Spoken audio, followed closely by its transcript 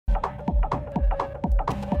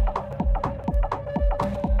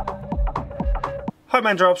Hi, I'm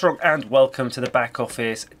Andrew Armstrong and welcome to the back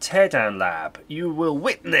office teardown lab. You will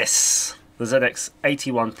witness the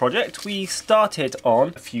ZX81 project we started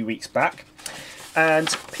on a few weeks back, and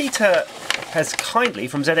Peter has kindly,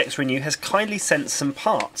 from ZX Renew, has kindly sent some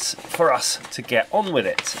parts for us to get on with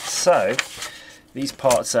it. So these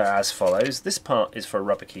parts are as follows. This part is for a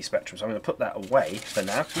rubber key spectrum, so I'm going to put that away for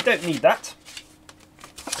now. We don't need that.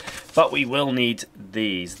 But we will need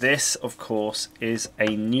these. This, of course, is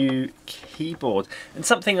a new keyboard. And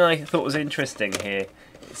something I thought was interesting here,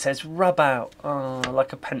 it says rub out,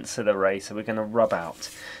 like a pencil eraser, we're going to rub out.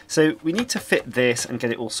 So we need to fit this and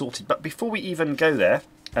get it all sorted. But before we even go there,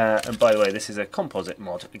 and by the way, this is a composite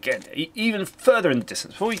mod, again, even further in the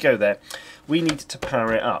distance, before we go there, we need to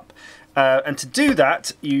power it up. And to do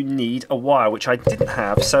that, you need a wire, which I didn't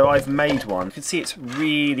have, so I've made one. You can see it's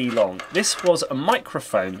really long. This was a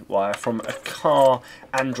microphone wire from a car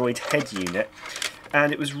Android head unit,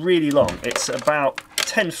 and it was really long. It's about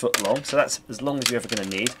 10 foot long, so that's as long as you're ever going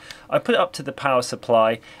to need. I put it up to the power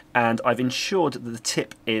supply, and I've ensured that the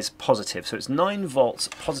tip is positive. So it's 9 volts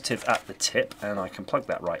positive at the tip, and I can plug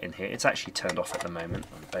that right in here. It's actually turned off at the moment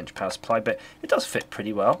on the bench power supply, but it does fit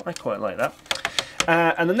pretty well. I quite like that.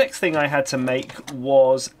 And the next thing I had to make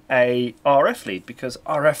was a RF lead, because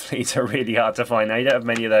RF leads are really hard to find now. You don't have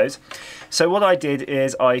many of those. So what I did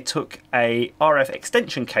is I took a RF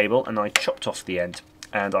extension cable and I chopped off the end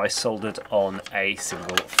and I soldered on a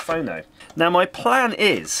single phono. Now my plan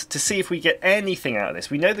is to see if we get anything out of this.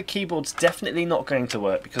 We know the keyboard's definitely not going to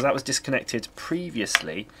work because that was disconnected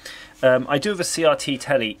previously. I do have a CRT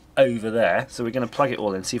telly over there, so we're going to plug it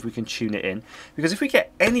all in, see if we can tune it in. Because if we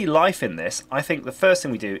get any life in this, I think the first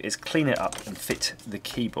thing we do is clean it up and fit the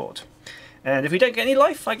keyboard. And if we don't get any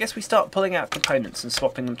life, I guess we start pulling out components and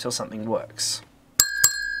swapping them till something works.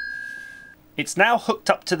 It's now hooked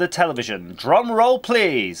up to the television. Drum roll,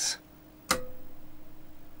 please.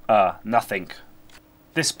 Nothing.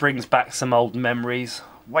 This brings back some old memories,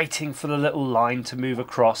 waiting for the little line to move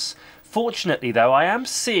across. Fortunately though, I am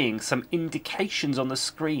seeing some indications on the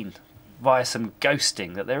screen via some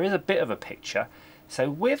ghosting that there is a bit of a picture. So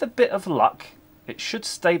with a bit of luck, it should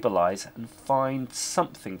stabilise and find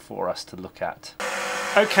something for us to look at.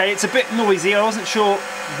 Okay, it's a bit noisy. I wasn't sure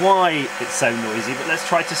why it's so noisy, but let's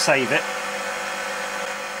try to save it.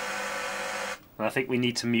 And I think we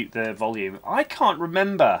need to mute the volume. I can't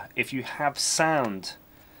remember if you have sound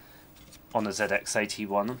on the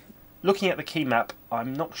ZX81. Looking at the key map,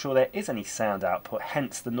 I'm not sure there is any sound output,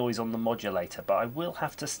 hence the noise on the modulator, but I will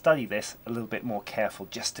have to study this a little bit more careful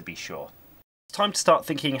just to be sure. It's time to start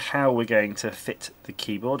thinking how we're going to fit the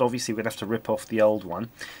keyboard. Obviously we're going to have to rip off the old one.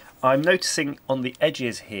 I'm noticing on the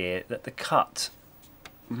edges here that the cut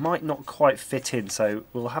might not quite fit in, so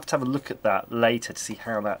we'll have to have a look at that later to see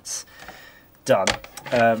how that's done.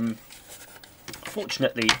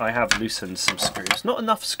 Fortunately, I have loosened some screws. Not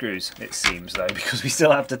enough screws, it seems, though, because we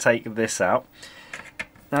still have to take this out.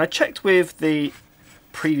 Now, I checked with the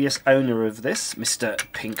previous owner of this, Mr.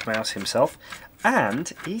 Pink Mouse himself,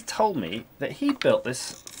 and he told me that he built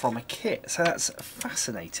this from a kit. So that's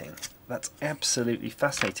fascinating. That's absolutely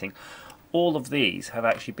fascinating. All of these have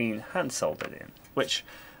actually been hand soldered in, which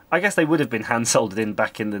I guess they would have been hand soldered in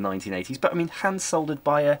back in the 1980s, but I mean hand soldered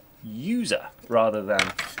by a user rather than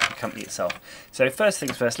the company itself. So first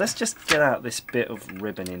things first, let's just get out this bit of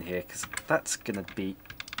ribbon in here, because that's going to be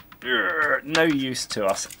no use to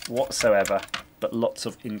us whatsoever, but lots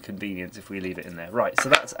of inconvenience if we leave it in there. Right, so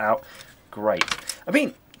that's out. Great. I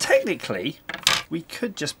mean, technically, we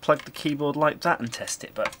could just plug the keyboard like that and test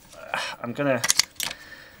it, but I'm gonna,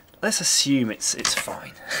 let's assume it's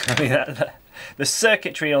fine. I mean, the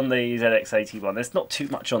circuitry on the ZX81, there's not too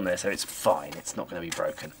much on there, so it's fine. It's not going to be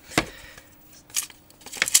broken.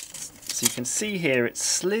 So you can see here it's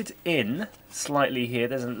slid in slightly here.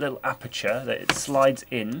 There's a little aperture that it slides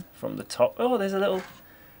in from the top. Oh, there's a little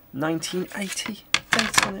 1980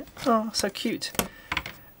 date on it. Oh, so cute.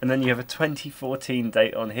 And then you have a 2014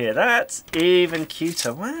 date on here. That's even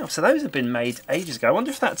cuter. Wow, so those have been made ages ago. I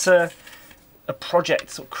wonder if that's a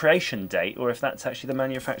project or creation date, or if that's actually the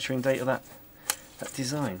manufacturing date of that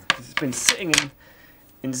design. It's been sitting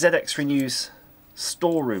in ZX Renew's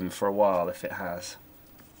storeroom for a while, if it has.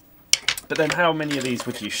 But then how many of these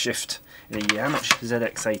would you shift in a year? How much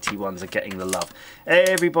ZX81s are getting the love?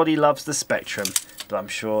 Everybody loves the Spectrum, but I'm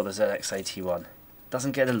sure the ZX81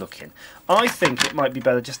 doesn't get a look in. I think it might be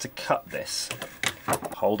better just to cut this.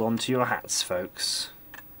 Hold on to your hats, folks.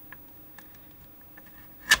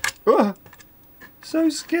 Oh, so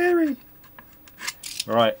scary.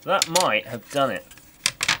 Right, that might have done it.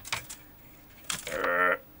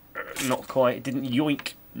 Not quite, it didn't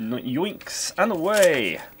yoink. Yoinks, and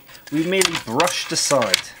away. we merely brushed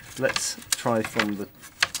aside. Let's try from the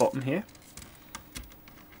bottom here.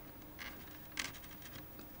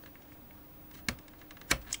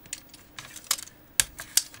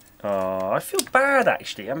 Oh, I feel bad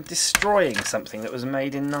actually. I'm destroying something that was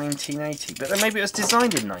made in 1980, but then maybe it was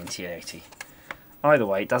designed in 1980. Either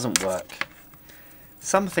way, it doesn't work.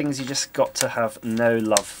 Some things you just got to have no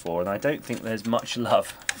love for, and I don't think there's much love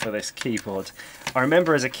for this keyboard. I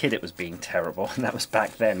remember as a kid it was being terrible, and that was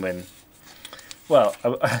back then when, well,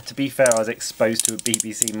 to be fair, I was exposed to a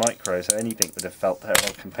BBC Micro, so anything would have felt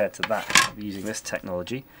terrible compared to that, using this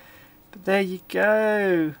technology. But there you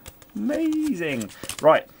go. Amazing.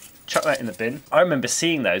 Right, chuck that in the bin. I remember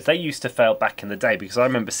seeing those. They used to fail back in the day because I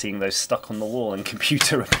remember seeing those stuck on the wall in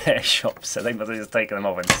computer repair shops, so they must have just taken them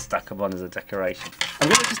off and stuck them on as a decoration. I'm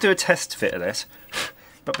going to just do a test fit of this,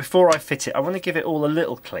 but before I fit it I want to give it all a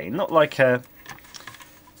little clean, not like a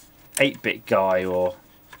 8-bit guy or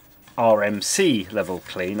RMC level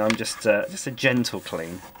clean. I'm just a gentle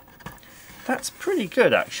clean. That's pretty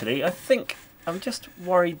good actually. I think I'm just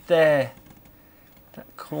worried there.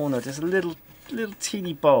 That corner, there's a little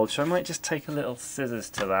teeny bulge, so I might just take a little scissors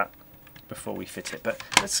to that before we fit it. But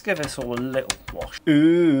let's give this all a little wash.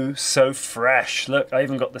 Ooh, so fresh. Look, I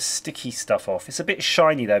even got the sticky stuff off. It's a bit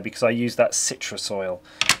shiny though because I used that citrus oil.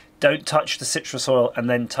 Don't touch the citrus oil and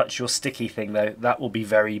then touch your sticky thing though. That will be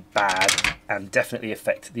very bad and definitely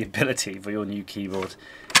affect the ability for your new keyboard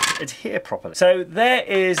to adhere properly. So there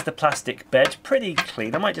is the plastic bed, pretty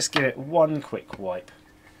clean. I might just give it one quick wipe,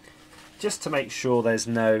 just to make sure there's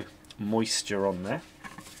no moisture on there.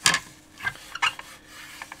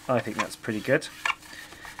 I think that's pretty good.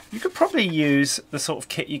 You could probably use the sort of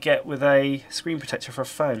kit you get with a screen protector for a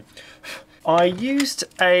phone. I used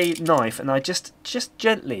a knife and I just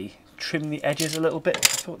gently trimmed the edges a little bit. I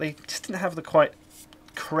thought they just didn't have the quite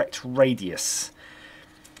correct radius.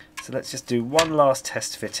 So let's just do one last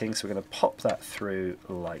test fitting. So we're going to pop that through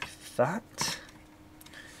like that.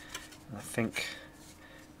 I think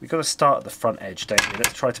we've got to start at the front edge, don't we?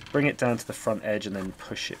 Let's try to bring it down to the front edge and then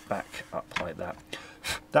push it back up like that.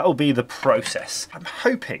 That will be the process. I'm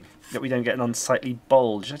hoping that we don't get an unsightly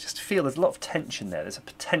bulge. I just feel there's a lot of tension there. There's a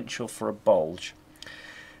potential for a bulge.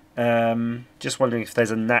 Just wondering if there's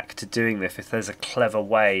a knack to doing this, if there's a clever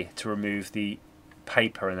way to remove the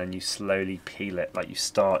paper and then you slowly peel it, like you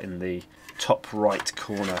start in the top right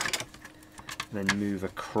corner and then move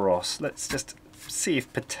across. Let's just see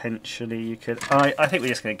if potentially you could. I think we're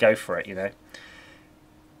just going to go for it, you know.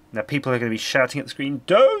 Now people are going to be shouting at the screen,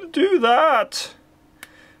 don't do that!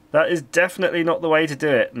 That is definitely not the way to do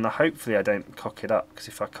it, and hopefully I don't cock it up, because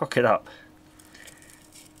if I cock it up,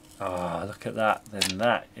 oh, look at that, then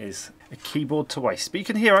that is a keyboard to waste. But you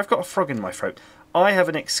can hear I've got a frog in my throat. I have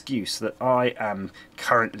an excuse that I am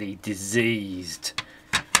currently diseased.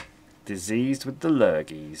 Diseased with the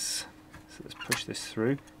lurgies. So let's push this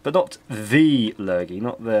through. But not the lurgy,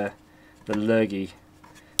 not the lurgy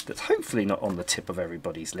that's hopefully not on the tip of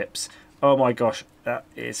everybody's lips. Oh my gosh, that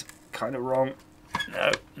is kind of wrong.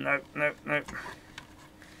 No, no, no, no.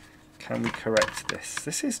 Can we correct this?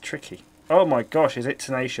 This is tricky. Oh my gosh, is it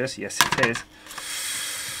tenacious? Yes, it is.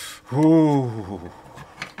 Ooh.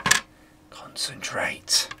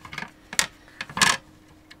 Concentrate.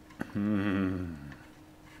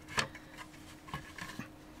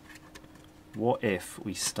 What if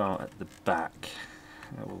we start at the back?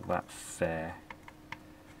 How will that fare?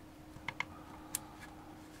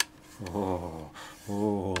 Oh,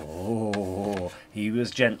 oh, oh, he was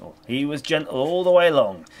gentle. He was gentle all the way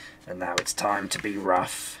along. And now it's time to be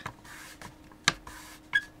rough.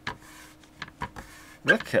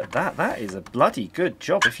 Look at that. That is a bloody good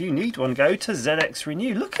job. If you need one, go to ZX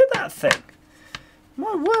Renew. Look at that thing.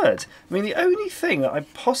 My word. I mean, the only thing that I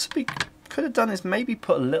possibly could have done is maybe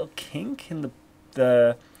put a little kink in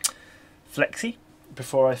the flexi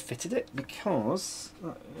before I fitted it, because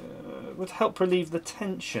it would help relieve the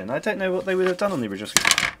tension. I don't know what they would have done on the original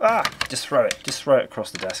screen. Ah, just throw it across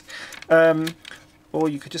the desk. Or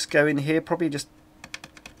you could just go in here, probably just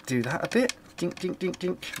do that a bit. Dink, dink, dink,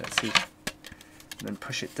 dink. Let's see. And then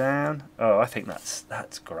push it down. Oh, I think that's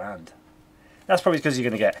grand. That's probably because you're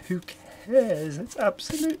going to get, who cares? It's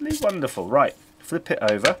absolutely wonderful. Right, flip it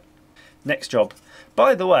over. Next job.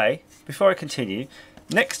 By the way, before I continue,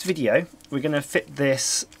 next video we're going to fit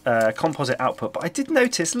this composite output, but I did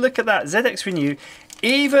notice, look at that, ZX Renew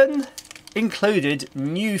even included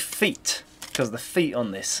new feet, because the feet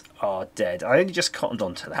on this are dead. I only just cottoned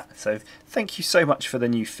onto that, so thank you so much for the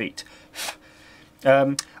new feet.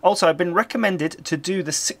 Also, I've been recommended to do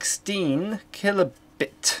the 16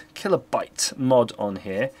 kilobyte mod on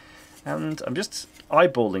here, And I'm just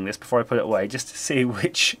eyeballing this before I put it away just to see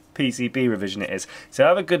which PCB revision it is. So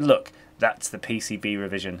have a good look. That's the PCB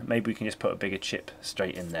revision. Maybe we can just put a bigger chip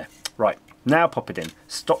straight in there. Right, now pop it in.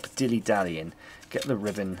 Stop dilly-dallying. Get the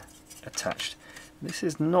ribbon attached. This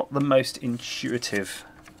is not the most intuitive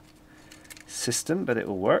system, but it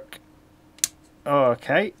will work.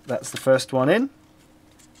 Okay, that's the first one in.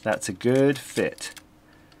 That's a good fit.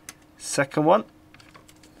 Second one.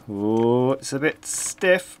 Oh, it's a bit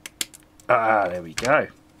stiff. Ah, there we go.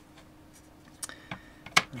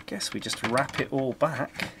 I guess we just wrap it all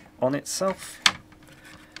back on itself.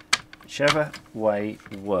 Whichever way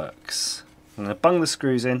works. I'm going to bung the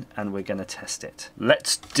screws in and we're going to test it.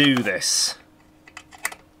 Let's do this.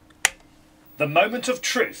 The moment of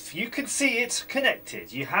truth. You can see it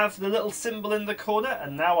connected. You have the little symbol in the corner,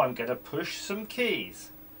 and now I'm going to push some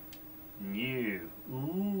keys. New.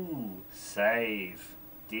 Ooh. Save.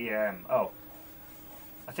 DM. Oh.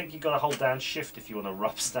 I think you've got to hold down shift if you want to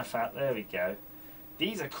rub stuff out. There we go.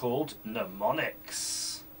 These are called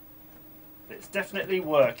mnemonics. It's definitely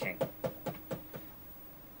working.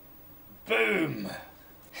 Boom.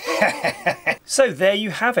 So there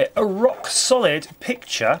you have it. A rock solid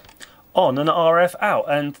picture on an RF out,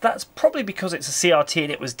 and that's probably because it's a CRT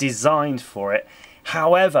and it was designed for it.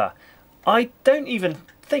 However, I don't even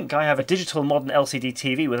think I have a digital modern LCD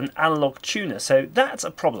TV with an analog tuner, so that's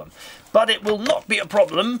a problem. But it will not be a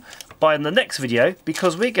problem by the next video,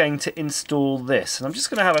 because we're going to install this, and I'm just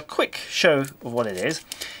going to have a quick show of what it is.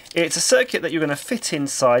 It's a circuit that you're going to fit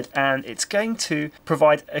inside, and it's going to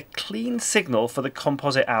provide a clean signal for the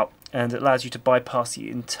composite out, and it allows you to bypass the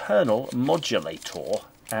internal modulator.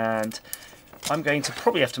 And I'm going to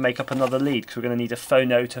probably have to make up another lead because we're going to need a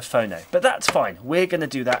phono to phono. But that's fine. We're going to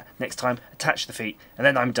do that next time. Attach the feet and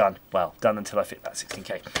then I'm done. Well, done until I fit that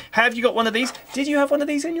 16K. Have you got one of these? Did you have one of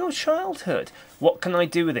these in your childhood? What can I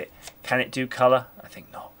do with it? Can it do colour? I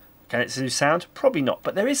think not. Can it do sound? Probably not.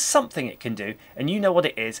 But there is something it can do, and you know what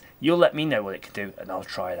it is. You'll let me know what it can do and I'll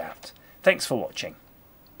try it out. Thanks for watching.